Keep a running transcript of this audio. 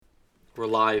We're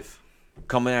live.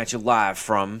 Coming at you live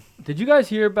from Did you guys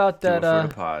hear about that? for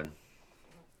the pod.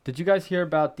 Did you guys hear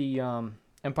about the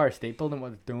Empire State Building?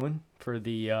 What they're doing for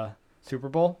the Super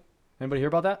Bowl? Anybody hear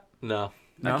about that? No.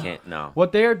 No. I can't. No.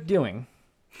 What they are doing?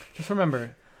 Just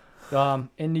remember,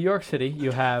 in New York City,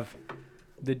 you have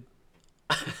the.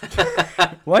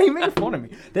 Why are you making fun of me?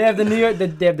 They have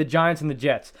they have the Giants and the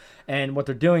Jets, and what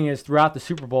they're doing is throughout the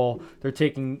Super Bowl, they're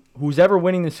taking who's ever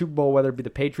winning the Super Bowl, whether it be the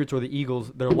Patriots or the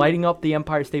Eagles, they're lighting up the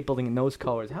Empire State Building in those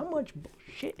colors. How much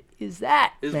bullshit is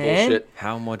that, It's man? bullshit.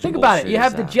 How much? Think about it. bullshit You is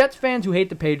have the that? Jets fans who hate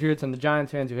the Patriots and the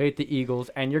Giants fans who hate the Eagles,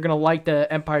 and you're gonna like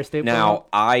the Empire State Building.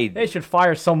 Now They should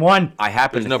fire someone. I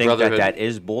happen There's to no think brotherhood. that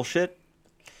is bullshit.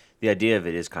 The idea of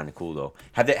it is kind of cool though.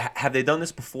 Have they done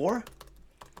this before?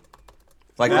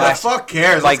 Like Nah, last fuck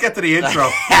cares. like- Let's get to the intro.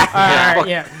 All right,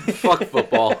 yeah. Fuck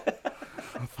football.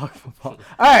 Fuck football.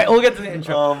 All right, we'll get to the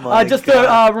intro. Oh my just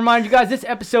God. to remind you guys, this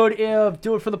episode of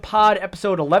Do It For The Pod,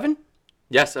 episode 11,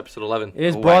 Yes, episode 11.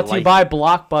 is Oh, I brought to you like by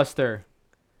Blockbuster.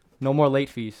 No more late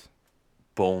fees.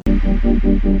 boom.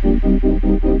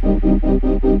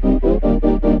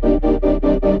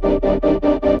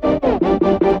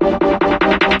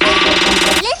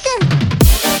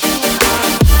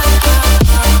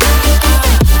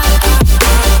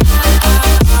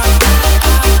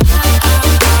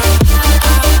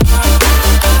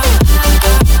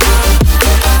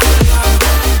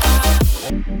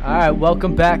 All right,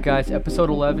 welcome back, guys. Episode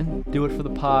 11, Do It For The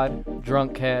Pod,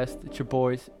 Drunk Cast. It's your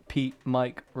boys, Pete,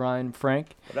 Mike, Ryan,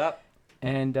 Frank. What up?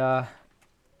 And,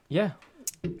 yeah,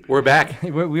 We're back.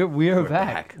 we're back.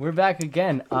 back. We're back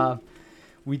again.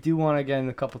 We do want to get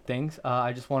into a couple things.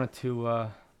 I just wanted to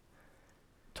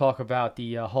talk about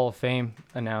the Hall of Fame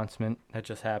announcement that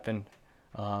just happened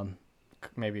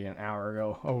maybe an hour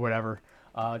ago or whatever.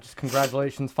 Just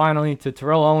congratulations finally to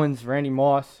Terrell Owens, Randy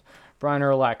Moss, Brian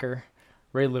Urlacher,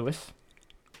 Ray Lewis.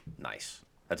 Nice.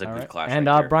 That's a All good right. class. And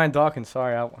right there. Brian Dawkins.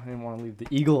 Sorry, I didn't want to leave the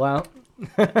Eagle out.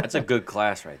 That's a good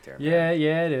class right there. Man.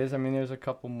 Yeah, it is. I mean, there's a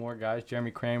couple more guys.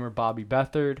 Jeremy Kramer, Bobby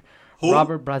Beathard, Who?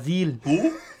 Robert Brazil.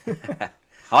 Who? I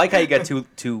like how you got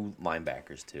two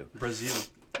linebackers too. Brazil.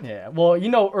 Yeah, well,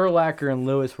 Urlacher and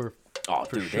Lewis were. Oh,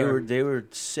 For dude, sure. they were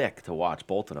sick to watch,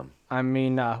 both of them. I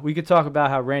mean, we could talk about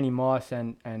how Randy Moss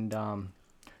and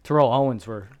Terrell Owens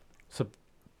were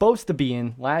supposed to be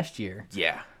in last year,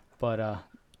 Yeah. but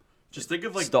Just think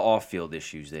of It's like the off-field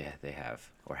issues they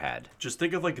have or had.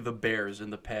 the Bears in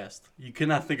the past. You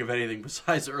cannot think of anything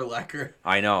besides Urlacher.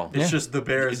 I know. It's Yeah. just the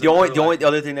Bears. The only and Urlacher.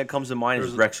 other thing that comes to mind is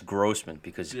There's a- Rex Grossman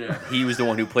because Yeah. he was the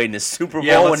one who played in the Super Bowl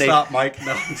Yeah, when let's they. stop, Mike.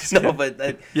 No, I'm just No, kidding.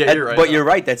 but Yeah, you're right, But though. you're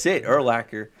right. That's it.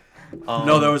 Urlacher.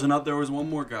 No, there was one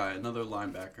more guy, another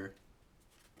linebacker.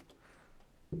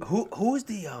 Who was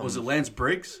the Was it Lance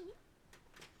Briggs?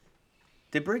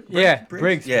 Did Briggs?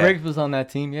 Briggs Yeah. Briggs was on that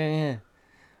team. Yeah.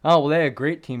 Oh well, they had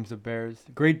great teams. The Bears,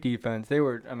 great defense. They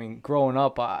were. I mean, growing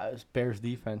up, it was Bears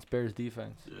defense.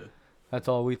 Yeah. That's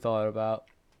all we thought about.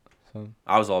 So,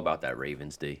 I was all about that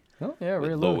Ravens D oh yeah, with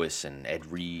Ray Lewis Lewis, and Ed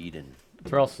Reed and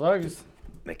Terrell Suggs,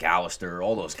 McAllister,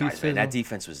 all those guys. Man, Fizzle. that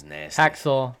defense was nasty.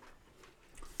 Hacksaw.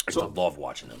 I used to love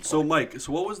watching them. So play. Mike,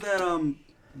 what was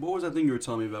that thing you were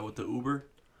telling me about with the Uber?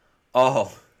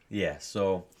 Oh, yeah.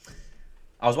 So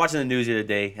I was watching the news the other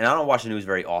day, and I don't watch the news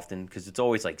very often because it's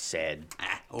always like sad,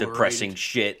 depressing Overrated.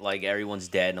 shit. Like everyone's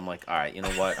dead, and I'm like, all right, you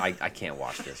know what? I can't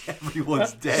watch this.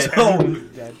 Everyone's dead.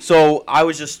 So I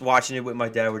was just watching it with my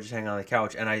dad. We're just hanging on the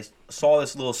couch, and I saw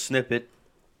this little snippet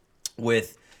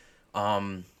with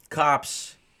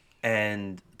cops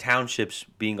and townships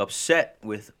being upset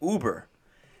with Uber.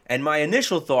 And my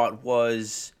initial thought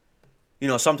was,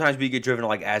 sometimes we get driven to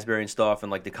like Asbury and stuff, and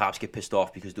like the cops get pissed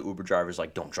off because the Uber drivers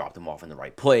like don't drop them off in the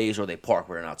right place, or they park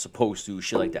where they're not supposed to,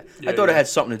 shit like that. I thought it had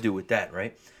something to do with that,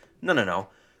 right? No.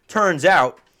 Turns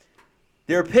out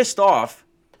they're pissed off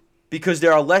because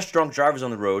there are less drunk drivers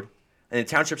on the road, and the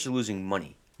townships are losing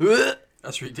money.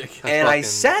 That's ridiculous. And I fucking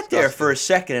sat there disgusting. for a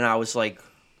second, and I was like,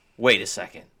 wait a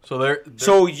second. So they're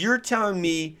So you're telling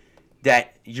me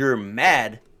that you're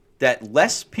mad that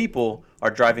less people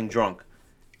are driving drunk.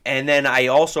 And then I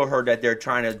also heard that they're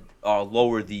trying to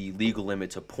lower the legal limit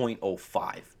to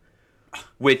 0.05,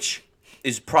 which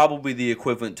is probably the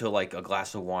equivalent to like a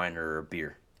glass of wine or a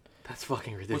beer. That's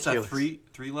fucking ridiculous. what's that?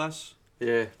 Three less?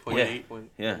 Yeah. Yeah. 0.8.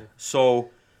 Yeah.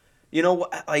 So,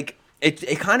 like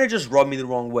it kind of just rubbed me the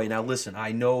wrong way. Now listen,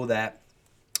 I know that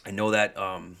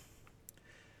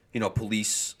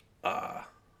police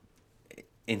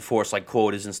enforce like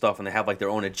quotas and stuff, and they have like their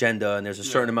own agenda, and there's a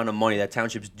certain amount of money that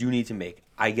townships do need to make.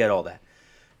 I get all that.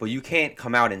 But you can't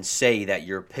come out and say that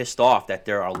you're pissed off that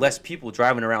there are less people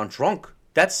driving around drunk.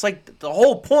 That's like the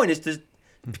whole point is to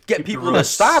get Keep the people to roads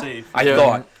stop. safe. I Yeah.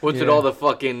 thought. What's with Yeah. all the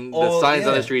fucking Oh, signs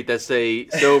on yeah. the street that say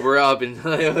sober up and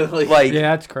like, Like Yeah,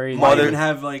 that's crazy. Might Mother- even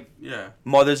have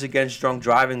Mothers Against Drunk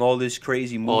Driving, all this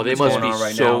crazy movement oh, they must going be on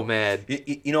right so now. mad.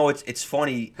 You know, it's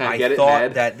funny. I I get it, thought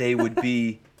mad. that they would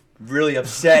be really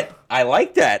upset. I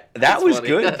like that. That That's was funny.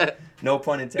 good. No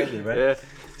pun intended, right? Yeah.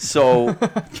 So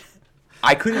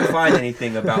I couldn't find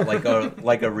anything about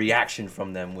like a reaction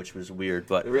from them, which was weird.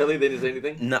 But Really, they didn't say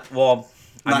anything. no, well,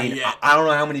 I Not mean, yet. I don't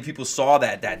know how many people saw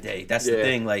that day. That's the Yeah.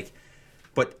 thing. Like,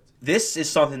 but this is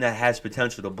something that has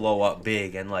potential to blow up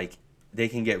big, and like they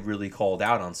can get really called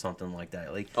out on something like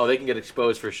that. Like, Oh, they can get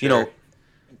exposed for sure. you know,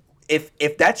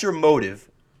 if that's your motive,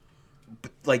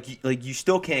 like you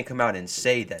still can't come out and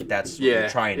say that that's what Yeah, you're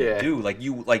trying yeah. to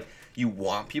do. You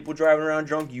want people driving around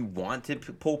drunk. You want to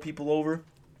pull people over.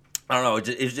 I don't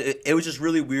know. It was just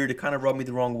really weird. It kind of rubbed me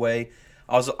the wrong way.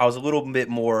 I was a little bit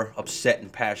more upset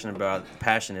and passionate about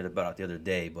it the other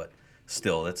day, but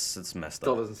still, it's messed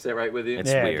still up. doesn't sit right with you.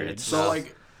 It's Yeah, weird. dude. It's So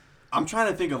like, I'm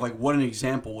trying to think of like what an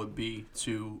example would be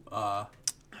to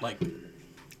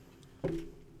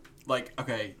like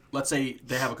okay, let's say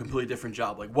they have a completely different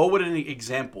job. Like, what would an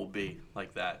example be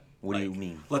like that? What do Like, you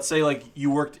mean? Let's say like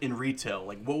you worked in retail.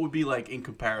 Like, what would be like in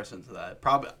comparison to that?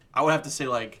 Probably, I would have to say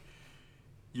like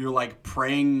you're like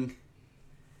praying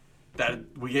that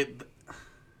we get.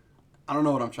 I don't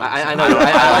know what I'm trying to say. I know.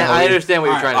 I understand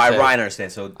what you're trying to say. Ryan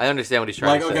understands. So I understand what he's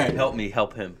trying Like, to say. okay. help me,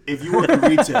 help him. If you work in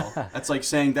retail, that's like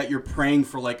saying that you're praying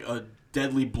for like a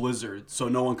deadly blizzard so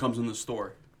no one comes in the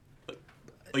store.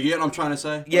 Like, you get what I'm trying to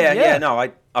say? Yeah, Yeah. no,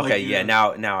 okay, Like, yeah, yeah.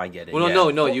 now I get it. Well,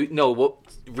 yeah. no. What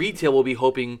retail will be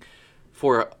hoping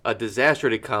for a disaster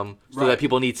to come so Right. that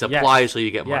people need supplies so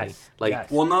you get money. Yes, Like yes.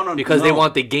 Well, no, because they no.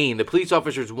 want the gain. The police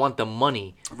officers want the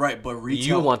money. Right, but retail.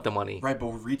 You want the money. Right, but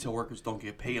retail workers don't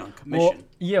get paid on Well, commission.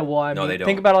 yeah, well, I No, mean, they don't.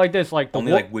 think about it like this: like the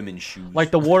Only like women's shoes. like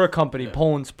the water company,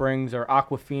 Poland Springs or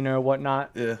Aquafina or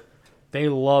whatnot. Yeah. They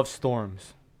love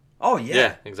storms Oh yeah.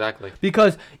 Yeah, exactly.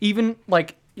 because even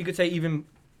like you could say even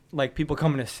like people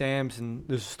coming to Sam's and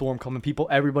there's a storm coming,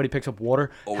 everybody picks up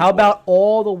water. Always How about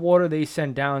all the water they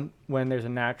send down when there's a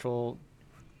natural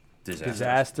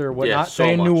disaster or whatnot? so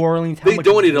say in New much. Orleans, how They much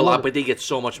donate a lot, water- but they get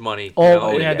so much money. Oh, you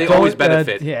know? yeah, They don't- always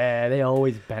benefit. yeah, they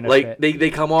always benefit. Like they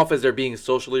come off as they're being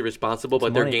socially responsible,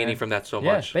 but they're money, gaining man. from that so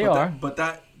yeah, much. they but are. But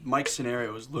that Mike's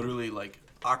scenario is literally like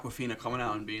Aquafina coming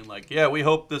out and being like, "Yeah, we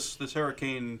hope this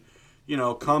hurricane,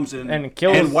 comes in And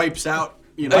kills- and wipes out."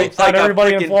 You know, Wipes out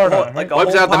everybody in Florida, right? a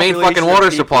Wipes whole out the main population fucking of water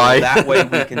people, supply. That way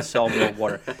we can sell more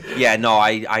water. Yeah, no,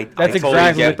 I That's totally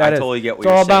exactly get, what that I is. totally get what It's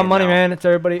you're all about saying money, now. man. It's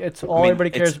everybody. It's all I mean, everybody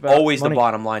cares it's about. always money. the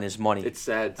bottom line is money. It's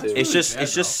sad too. That's It's really just sad,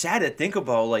 it's just sad to think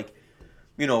about, like,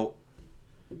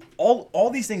 all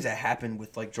these things that happen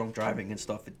with like drunk driving and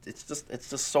stuff. It's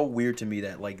just so weird to me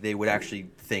that like they would actually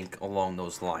think along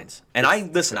those lines. And I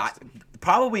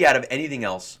probably out of anything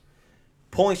else,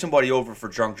 pulling somebody over for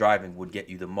drunk driving would get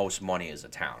you the most money as a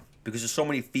town because there's so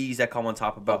many fees that come on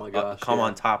top of Oh my gosh, come yeah.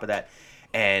 on top of that,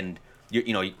 and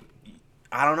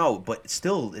I don't know, but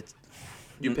still it's.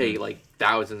 You pay like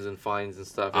thousands in fines and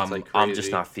stuff. It's like crazy. I'm just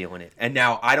not feeling it. And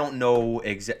now I don't know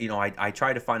I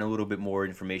tried to find a little bit more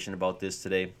information about this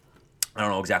today. I don't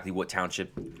know exactly what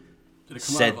township did it come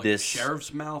said out of, like, this, the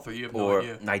sheriff's mouth, or you have no or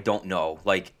idea? I don't know.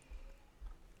 Like,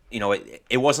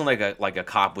 it wasn't like a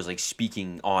cop was like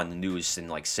speaking on the news and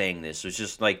like saying this. It's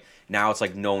just like now it's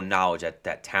like known knowledge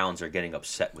that towns are getting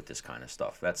upset with this kind of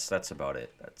stuff. That's about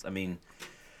it.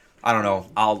 I don't know.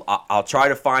 I'll try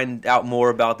to find out more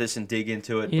about this and dig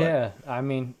into it. Yeah, I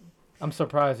mean, I'm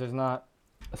surprised there's not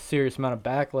a serious amount of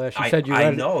backlash. You I, said you I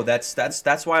read it. know that's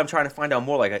why I'm trying to find out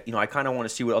more. Like I kind of want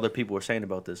to see what other people are saying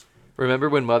about this. Remember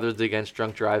when Mothers Against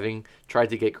Drunk Driving tried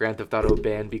to get Grand Theft Auto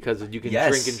banned because you can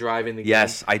Yes. drink and drive in the game?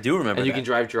 Yes, I do remember. And you that. can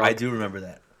drive drunk. I do remember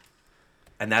that,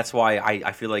 and that's why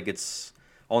I feel like it's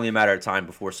only a matter of time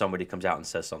before somebody comes out and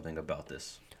says something about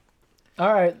this.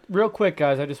 All right, real quick,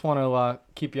 guys. I just want to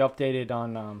keep you updated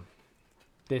on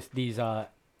these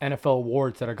NFL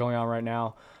awards that are going on right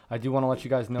now. I do want to let you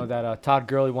guys know that Todd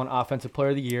Gurley won Offensive Player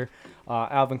of the Year.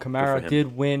 Alvin for Kamara him.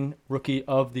 did win Rookie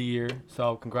of the Year.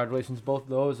 So congratulations, both of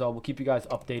those. We'll keep you guys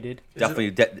updated.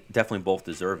 Definitely both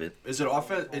deserve it. Is it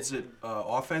offense? Is it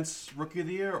offense rookie of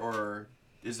the year, or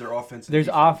is there offense? And There's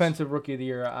defense? Offensive Rookie of the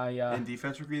Year. and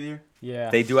defense rookie of the year. Yeah.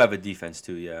 They do have a defense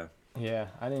too. Yeah. Yeah,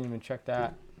 I didn't even check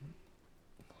that.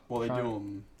 Well, they do Trying-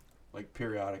 them like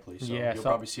periodically, so Yeah, you'll so-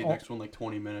 probably see the next one like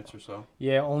 20 minutes or so.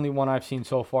 Yeah, only one I've seen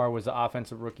so far was the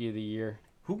Offensive Rookie of the Year.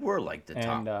 Who were like the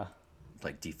And top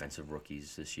like defensive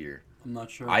rookies this year? I'm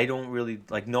not sure. I don't really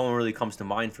like. No one really comes to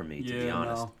mind for me, to be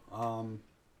honest. No.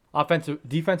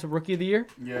 Defensive Rookie of the Year.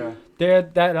 Yeah. There,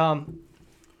 that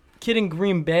kid in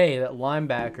Green Bay, that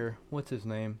linebacker. What's his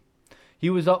name? He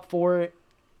was up for it.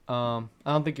 I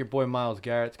don't think your boy Myles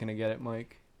Garrett's gonna get it,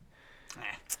 Mike.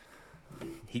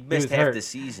 He missed was half hurt. the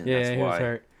season. Yeah, That's he why. was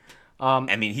hurt.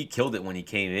 I mean, he killed it when he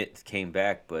came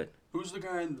back, but Who's the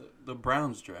guy in the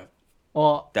Browns draft?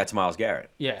 Well, that's Myles Garrett.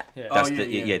 yeah. Oh, That's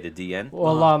yeah. the DN.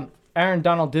 Well, Aaron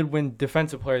Donald did win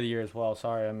Defensive Player of the Year as well.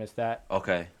 Sorry, I missed that.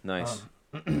 Okay, nice.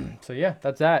 So yeah,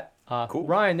 that's that. Cool.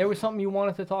 Ryan, there was something you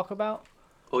wanted to talk about?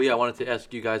 Oh yeah, I wanted to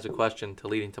ask you guys a question to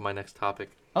lead into my next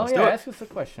topic. Oh Let's yeah, do it. ask us a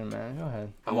question, man. Go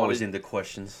ahead. I'm always into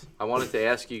questions. I wanted to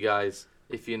ask you guys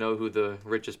if you know who the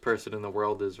richest person in the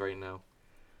world is right now.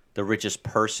 The richest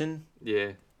person?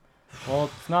 Yeah. Well,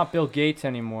 it's not Bill Gates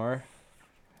anymore.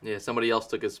 Yeah, somebody else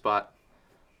took his spot.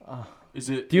 Is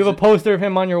it? Do you have a poster of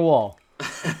him on your wall?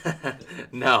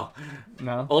 No.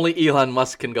 No. Only Elon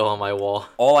Musk can go on my wall.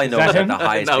 All I know that is that him? the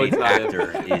highest No, paid it's not him.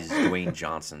 actor is Dwayne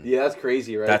Johnson. Yeah, that's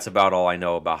crazy, right? That's about all I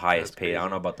know about highest That's paid. I don't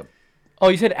crazy. know about the. Oh,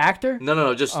 you said actor?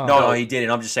 No, just Oh. No, he didn't.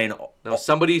 I'm just saying. No,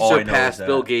 somebody all I know is surpassed that.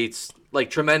 Bill Gates like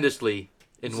tremendously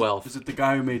in wealth. Is it the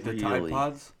guy who made the Tide Really?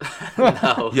 Pods?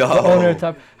 No. Yo. The owner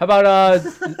type.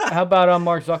 How about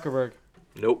Mark Zuckerberg?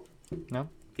 Nope. No.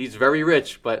 He's very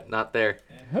rich, but not there.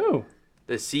 Who?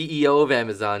 The CEO of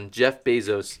Amazon, Jeff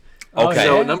Bezos. Okay.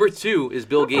 So yeah? number 2 is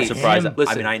Bill I'm Gates. surprised.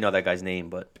 Listen, I mean, I know that guy's name,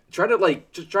 but try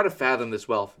to fathom this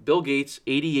wealth. Bill Gates,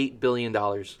 $88 billion.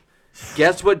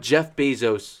 Guess what Jeff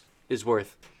Bezos is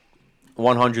worth?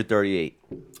 138.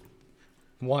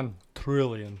 $1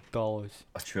 trillion.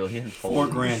 A trillion? $4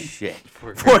 grand. Shit.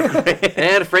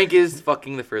 And Frank is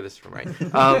fucking the furthest from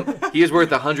right. He is worth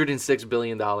 $106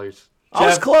 billion. I was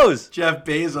Jeff- close. Jeff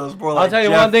Bezos, more like tell you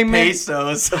Jeff one thing, man.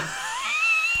 Pesos.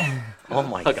 Oh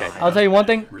my Okay. god. I'll tell you one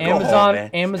thing. home, Amazon. man.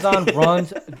 Amazon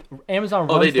runs. Amazon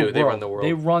runs Oh, they the do. world. They run the world.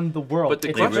 They run the world. But the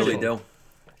It's They question- really official. do.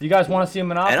 You guys want to see a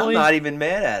And I'm monopoly? not even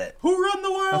mad at it. Who run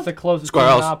the world? That's the closest to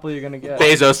Squirrels. monopoly you're gonna get.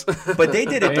 Bezos. But they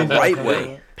did it the Bezos. right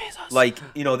way. Like,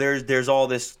 you know, there's all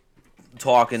this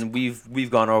talk, and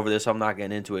we've gone over this. I'm not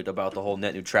getting into it about the whole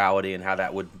net neutrality and how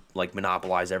that would like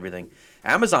monopolize everything.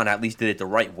 Amazon at least did it the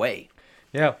right way.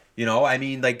 Yeah. You know, I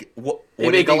mean, like what They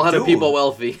what make did a lot do? of people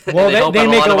wealthy. Well, help they out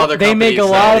make a lot of other they make a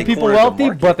companies. lot They of people corner the wealthy,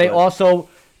 market, but they but- also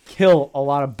kill a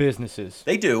lot of businesses.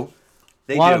 They do.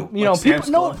 They A lot do. of, you know, Like people. Sam's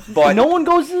No, Club. But- no one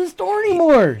goes to the store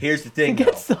anymore. Here's the to thing, get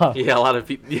though. stuff. Yeah, a lot of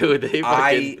people. Dude, they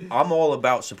fucking I'm all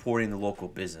about supporting the local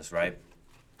business, right?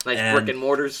 like and- brick and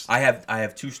mortars. I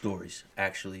have 2 stories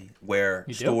actually where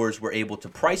You do? stores were able to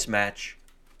price match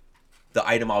the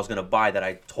item I was going to buy that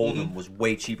I told Mm-hmm. them was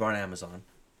way cheaper on Amazon.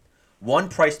 One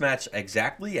price match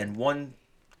exactly, and one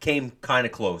came kind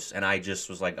of close, and I just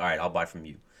was like, all right, I'll buy from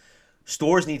you.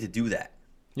 Stores need to do that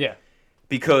Yeah.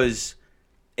 because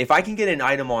if I can get an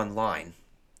item online,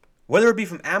 whether it be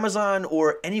from Amazon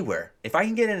or anywhere, if I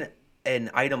can get an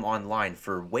item online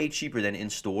for way cheaper than in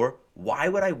store, why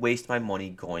would I waste my money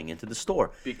going into the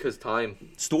store? Because time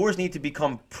Stores need to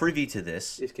become privy to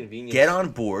this, is convenient. get on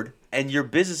board, and your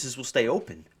businesses will stay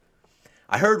open.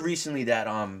 I heard recently that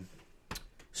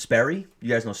Sperry, you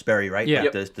guys know Sperry, right? Yeah.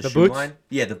 Like Yep. the The shoe boots? line.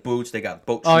 Yeah, the boots. They got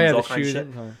boat shoes, Oh yeah, all the kinds shoes.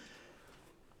 of shit.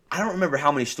 I don't remember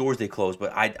how many stores they closed,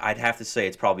 but I'd have to say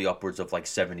it's probably upwards of like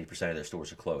 70% of their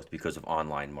stores are closed because of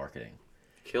online marketing.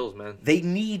 Kills, man. They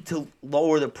need to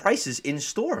lower the prices in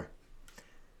store.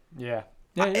 Yeah.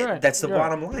 Yeah, you're right. That's the You're right.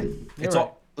 bottom line. You're It's right.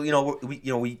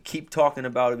 all we keep talking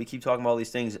about it. We keep talking about all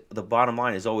these things. The bottom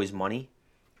line is always money,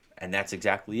 and that's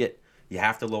exactly it. You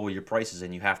have to lower your prices,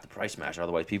 and you have to price match.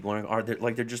 Otherwise, people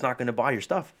they're just not going to buy your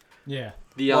stuff. Yeah.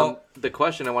 The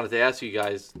question I wanted to ask you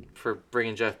guys for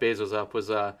bringing Jeff Bezos up was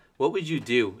what would you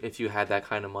do if you had that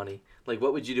kind of money? Like,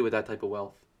 what would you do with that type of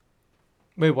wealth?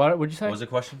 Wait, what? What'd you say? What was the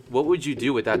question? What would you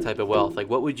do with that type of wealth? Like,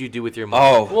 what would you do with your money?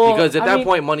 Oh, Well, Because at I that mean-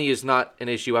 point, money is not an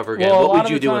issue ever again. Well, a What lot would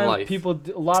of you the do in time,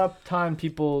 life? A lot of time,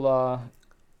 people,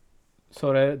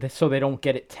 so they don't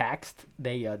get it taxed,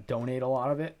 they donate a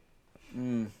lot of it,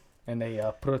 and they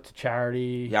put it to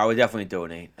charity. yeah, I would definitely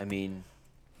donate. I mean,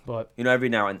 But every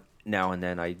now and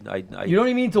then I you don't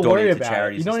even need to donate worry to about it.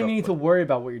 charities You and don't even stuff, need to worry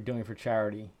about what you're doing for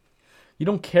charity. You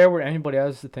don't care what anybody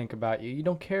else has to think about you. You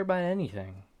don't care about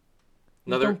anything.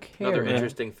 You Another don't care, another man.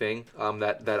 interesting thing,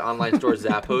 that online store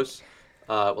Zappos,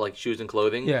 like shoes and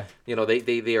clothing. Yeah. You know,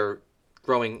 they are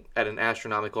growing at an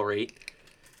astronomical rate.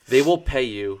 They will pay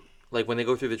you, like when they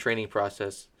go through the training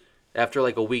process, after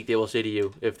like a week they will say to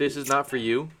you, if this is not for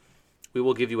you, we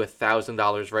will give you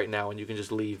 $1,000 right now and you can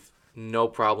just leave. No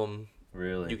problem.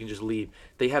 really. You can just leave.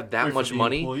 They have that Wait, for much the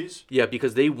money. employees? Yeah,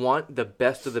 because they want the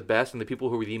best of the best and the people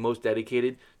who are the most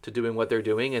dedicated to doing what they're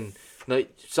doing. And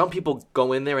some people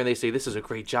go in there and they say, this is a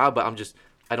great job, but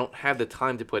I don't have the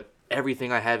time to put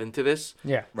everything I have into this.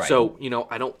 Yeah. Right. So,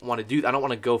 I don't want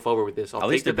to go forward with this. I'll At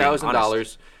least take the they're being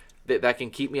 $1,000 that can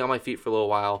keep me on my feet for a little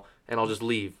while, and I'll just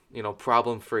leave,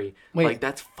 problem free. Wait. Like,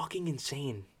 that's fucking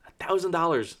insane.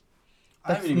 $1,000.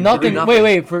 I haven't even Nothing. nothing.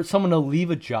 Wait. For someone to leave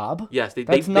a job? Yes, they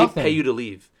That's pay nothing. you to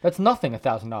leave. That's nothing.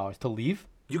 $1,000 to leave.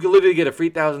 You can literally get a free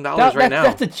 $1,000 right now.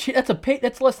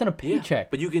 That's less than a Yeah, paycheck.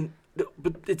 but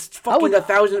it's fucking would-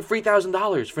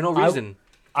 $3,000 for no reason.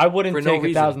 I wouldn't for no take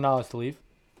reason. $1,000 to leave.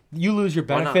 You lose your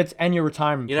Why not? benefits and your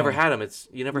retirement. You never plan. had them.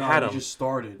 You never No, had you them. just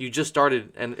started. You just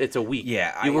started, and it's a week.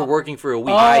 Yeah, you were working for a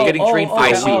week, Oh, getting trained for okay, a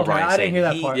I see week. what okay, Brian's I didn't hear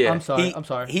that saying. part. Yeah. I'm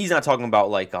sorry. He's not talking about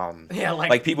like Yeah,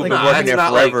 like people like- been Nah, working it's there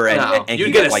not forever like- and, no. and You'd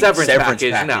you get get a like severance severance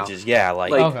package, no. packages. Yeah,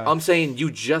 like Like Okay. I'm saying,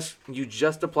 you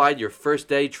just applied your first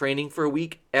day training for a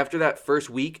week. After that first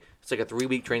week, it's like a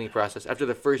 3-week training process. After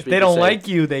the first week, They don't say, like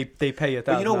you. They pay you $1,000.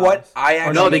 But you know what? I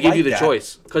actually No, they give like you the that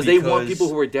choice because they want because people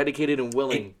who are dedicated and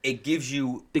willing. It gives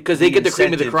you Because they get the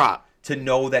cream of the incentive crop. to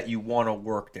know that you want to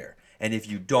work there, and if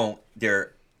you don't,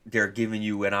 they're giving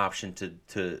you an option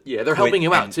to Yeah, they're quit helping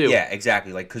you out, and- too. Yeah,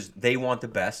 exactly. Like because they want the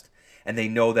best, and they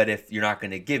know that if you're not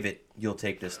going to give it, you'll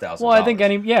take this $1,000. Well, I think I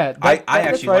that's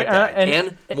actually right. like that.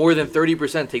 And more than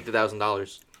 30% take the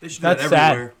 $1,000. They should do That's that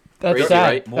sad. everywhere. That's Crazy, sad.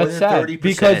 right? More That's than sad 30%.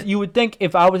 because you would think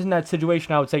if I was in that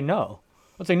situation, I would say no.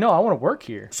 I'd say no. I want to work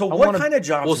here. So I what wanna- kind of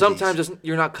jobs? Well, are sometimes these?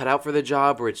 you're not cut out for the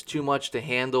job, or it's too much to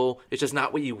handle. It's just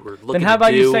not what you were looking Then how to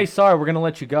about do. you say sorry? We're gonna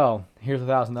let you go. Here's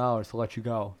 $1,000 to let you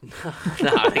go.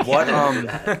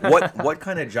 what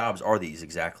kind of jobs are these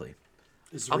exactly?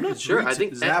 I'm not sure. I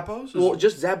think Zappos. Well,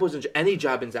 just Zappos and any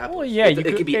job in Zappos. Well, yeah, it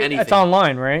could be anything. It's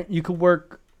online, right? You could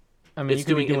work. I mean, It's you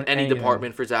could doing be in doing any anything.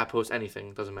 department for Zappos,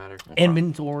 anything doesn't matter.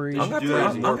 Inventory. I'm gonna do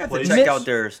that in more have to places. check out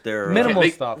their Minimal They-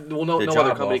 stuff. Well, no the other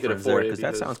job company could offers afford there, it because that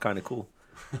because- sounds kind of cool.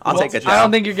 I'll take a job. I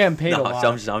don't think you're getting paid No, a lot.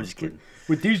 I'm just kidding.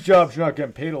 With these jobs, you're not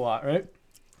getting paid a lot, right?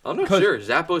 I'm not 'Cause- sure.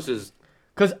 Zappos is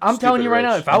Because I'm telling Stupid you right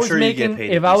now, rich. if I I'm was sure you get making,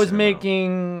 paid a if I was decent amount.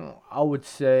 making, I would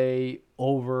say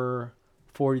over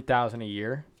 40,000 a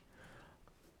year,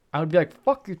 I would be like,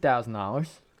 fuck your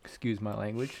 $1,000. Excuse my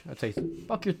language. I'd say,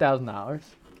 fuck your $1,000.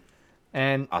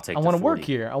 And I'll take I the want to work 40.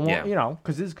 here. I want, Yeah.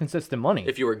 because this is consistent money.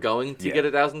 if you were going to Yeah. get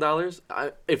 $1,000.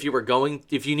 If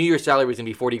you knew your salary was gonna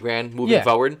be 40 grand moving Yeah.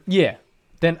 forward. Yeah.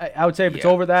 Then I would say if it's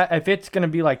Yeah. over that, if it's gonna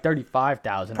be like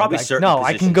 35,000, Probably like, certain no,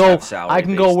 I can positions go. have salary I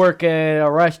can go based. work at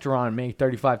a restaurant and make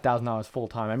 $35,000 full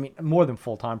time. I mean, more than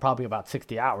full time, probably about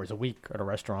 60 hours a week at a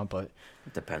restaurant. But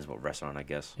It depends what restaurant, I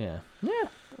guess. yeah,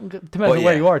 depends But on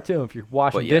where yeah. you are too. If you're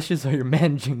washing But yeah. dishes or you're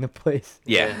managing the place.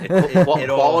 Yeah,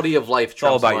 Quality of life It's all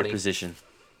trumps about money. your position.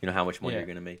 You know how much money Yeah. you're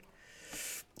gonna make.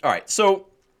 All right, so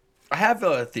I have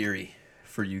a theory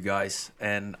for you guys,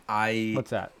 and I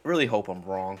What's that? really hope I'm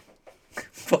wrong,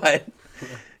 but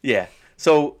yeah.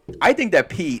 So I think that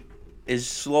Pete is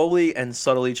slowly and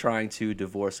subtly trying to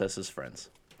divorce us as friends.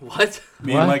 What?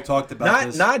 Me What? and Mike talked about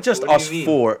this. Not just What do you us mean?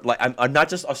 four, like I'm not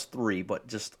just us three, but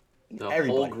just The everybody.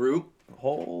 whole group?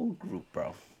 Whole group,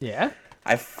 bro. Yeah.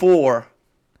 I have four.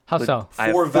 How so? I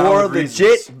have Four four valid legit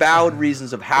reasons. valid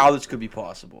reasons of how this could be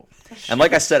possible. And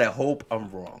like I said, I hope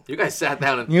I'm wrong. You guys sat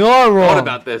down and You are wrong. thought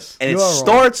about this. And You it are wrong.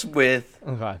 starts with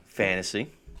Okay. fantasy.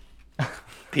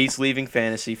 Pete's leaving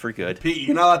fantasy for good. Pete,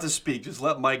 you're not allowed to speak. Just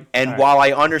let Mike. And Alright. while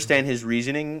I understand his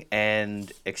reasoning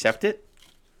and accept it,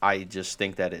 I just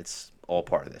think that it's all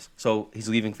part of this. So he's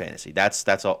leaving fantasy. That's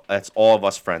all. That's all of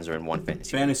us friends are in one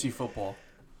fantasy. Fantasy football.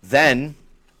 Then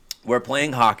we're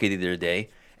playing hockey the other day,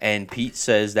 and Pete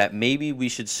says that maybe we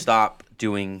should stop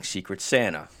doing Secret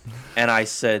Santa. And I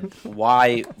said,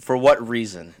 why? For what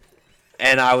reason?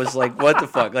 And I was like, what the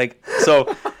fuck? Like,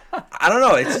 so I don't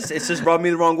know. It's just rubbed me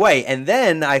the wrong way. And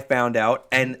then I found out,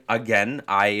 and again,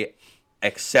 I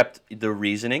accept the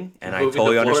reasoning, and I Moving to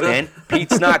totally Florida? understand.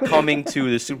 Pete's not coming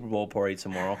to the Super Bowl party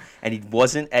tomorrow, and he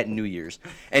wasn't at New Year's.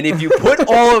 And if you put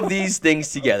all of these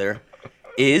things together,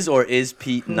 is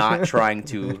Pete not trying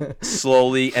to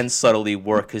slowly and subtly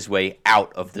work his way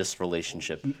out of this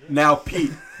relationship? Now,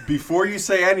 Pete, before you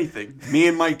say anything, me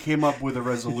and Mike came up with a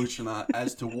resolution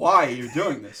as to why you're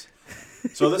doing this.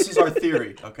 So this is our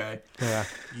theory, okay? Yeah.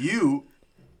 You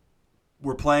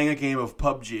were playing a game of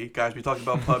PUBG. Guys, we talked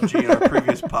about PUBG in our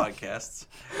previous podcasts.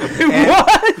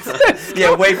 And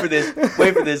Yeah, wait for this.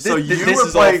 Wait for this. So This you this were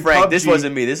is all playing Frank. This PUBG.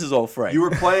 wasn't me. This is all Frank. You were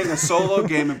playing a solo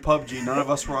game in PUBG. None of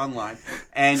us were online.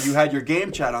 And you had your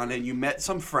game chat on, and you met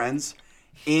some friends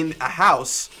in a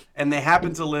house, and they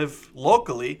happened to live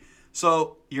locally.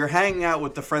 So you're hanging out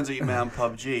with the friends that you met on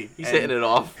PUBG. He's hitting it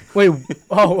off. Wait.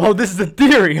 Oh, this is a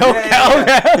theory. Okay.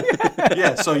 yeah. Okay.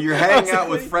 Yeah, so you're hanging out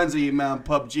with friends that you met on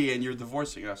PUBG, and you're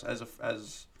divorcing us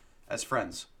as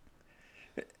friends.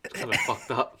 It's kind of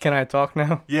fucked up. Can I talk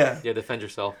now? Yeah. Yeah, defend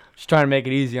yourself. Just trying to make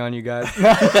it easy on you guys.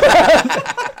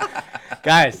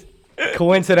 Guys,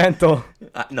 coincidental.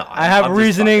 No, I have I'm just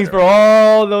reasonings fucking for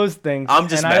all those things. I'm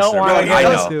just and I don't messing want around. to No, get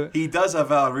I know. into it. He does have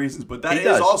valid reasons, but that He is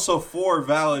does. also 4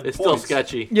 valid It's points. still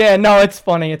sketchy. Yeah, no, it's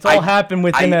funny. It's all happened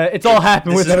within This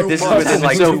within a is months. within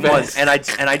like So 2 fast.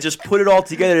 months, and I just put it all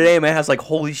together today, man. I was like,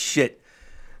 holy shit.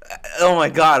 Oh my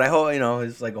god! I hope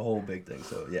it's like a whole big thing.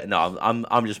 So yeah, no,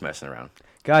 I'm just messing around.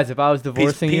 Guys, if I was Pete's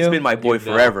divorcing Pete's you, been my boy You know.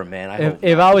 forever, man. I hope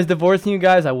if I was divorcing you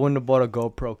guys, I wouldn't have bought a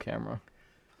GoPro camera.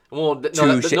 Well, no,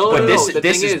 Touche. no, But no, this no. The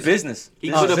this thing is business. He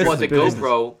This could is have bought the business.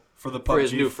 GoPro. For the PUBG. For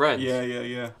his new friends.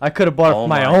 Yeah. I could have bought it Oh for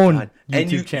my own God. YouTube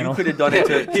And you channel. could have done it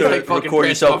to, He's to like fucking record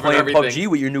yourself transforming playing everything.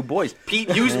 PUBG with your new boys.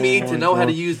 Pete used me to my know how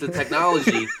to God. use the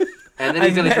technology, and then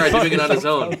he's I gonna try never doing it on his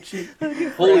thought own.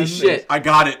 PUBG. Holy shit! I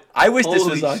got it. I wish this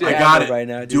Holy was on shit. I camera got it. right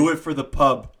now, dude. Do it for the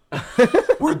pub.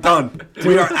 We're done.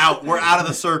 We are out. We're out of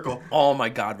the circle. Oh my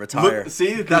God, retire. Look,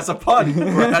 see, that's a pun.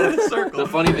 We're out of the circle. The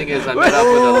funny thing is, I met up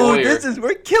with a Ooh, lawyer.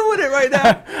 we're killing it right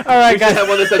now. All right, We should guys. have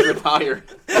one that says retire.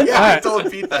 Yeah, I told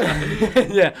Pete that.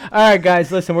 Yeah. All right, guys.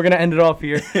 Listen, we're gonna end it off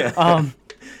here.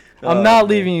 I'm Oh, not man.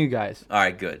 leaving you guys. All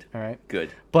right, good, All right. good.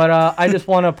 But I just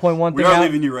want to point one We thing are out.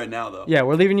 leaving you right now, though. Yeah,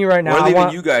 we're leaving you right now. We're I leaving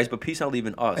want- you guys, but Pete's not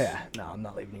leaving us. Yeah. No, I'm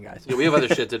not leaving you guys. Yeah, we have other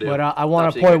shit to do. But I want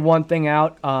Top to point secret. one thing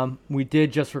out. We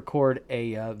did just record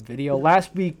a video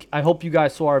last week. I hope you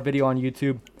guys saw our video on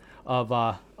YouTube of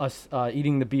us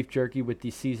eating the beef jerky with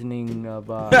the seasoning of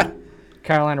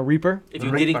Carolina Reaper. If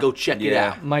you didn't, go check it Yeah.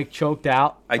 out. Mike choked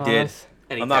out. I on did. us.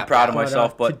 And he I'm not tapped proud of out.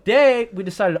 myself, but today we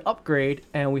decided to upgrade,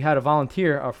 and we had a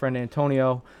volunteer, our friend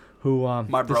Antonio, who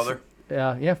My brother.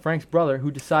 Frank's brother,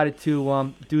 who decided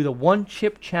to do the one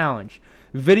chip challenge.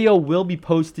 Video will be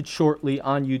posted shortly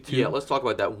on YouTube. Yeah, let's talk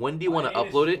about that. When do you want to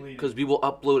upload it? Because we will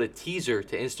upload a teaser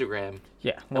to Instagram,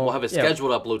 Yeah, and we'll have a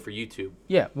scheduled upload for YouTube.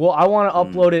 Yeah, well, I want to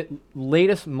upload it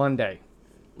latest Monday.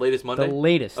 Latest Monday. The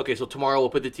latest. Okay, so tomorrow we'll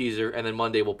put the teaser, and then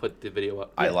Monday we'll put the video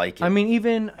up. I like it. I mean,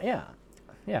 even yeah.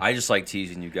 I just like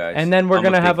teasing you guys. And then we're I'm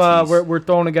gonna big have tease. we're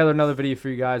throwing together another video for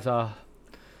you guys.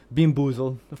 Bean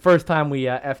Boozled. The first time we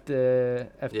effed it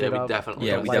Yeah, we up. definitely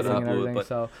Yeah, with we lighting definitely and blew it, everything, but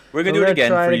so we're gonna do it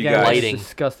again try for you guys. It's Lighting.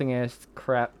 disgusting ass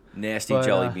crap. Nasty But,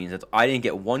 jelly beans. I didn't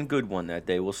get one good one that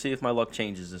day. We'll see if my luck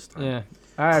changes this time. Yeah.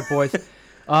 All right, boys.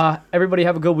 Everybody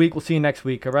have a good week. We'll see you next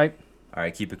week. All right. All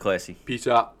right, keep it classy. Peace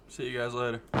out. See you guys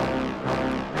later.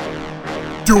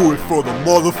 Do it for the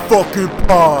motherfucking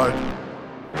pod.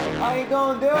 How you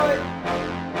gonna do it?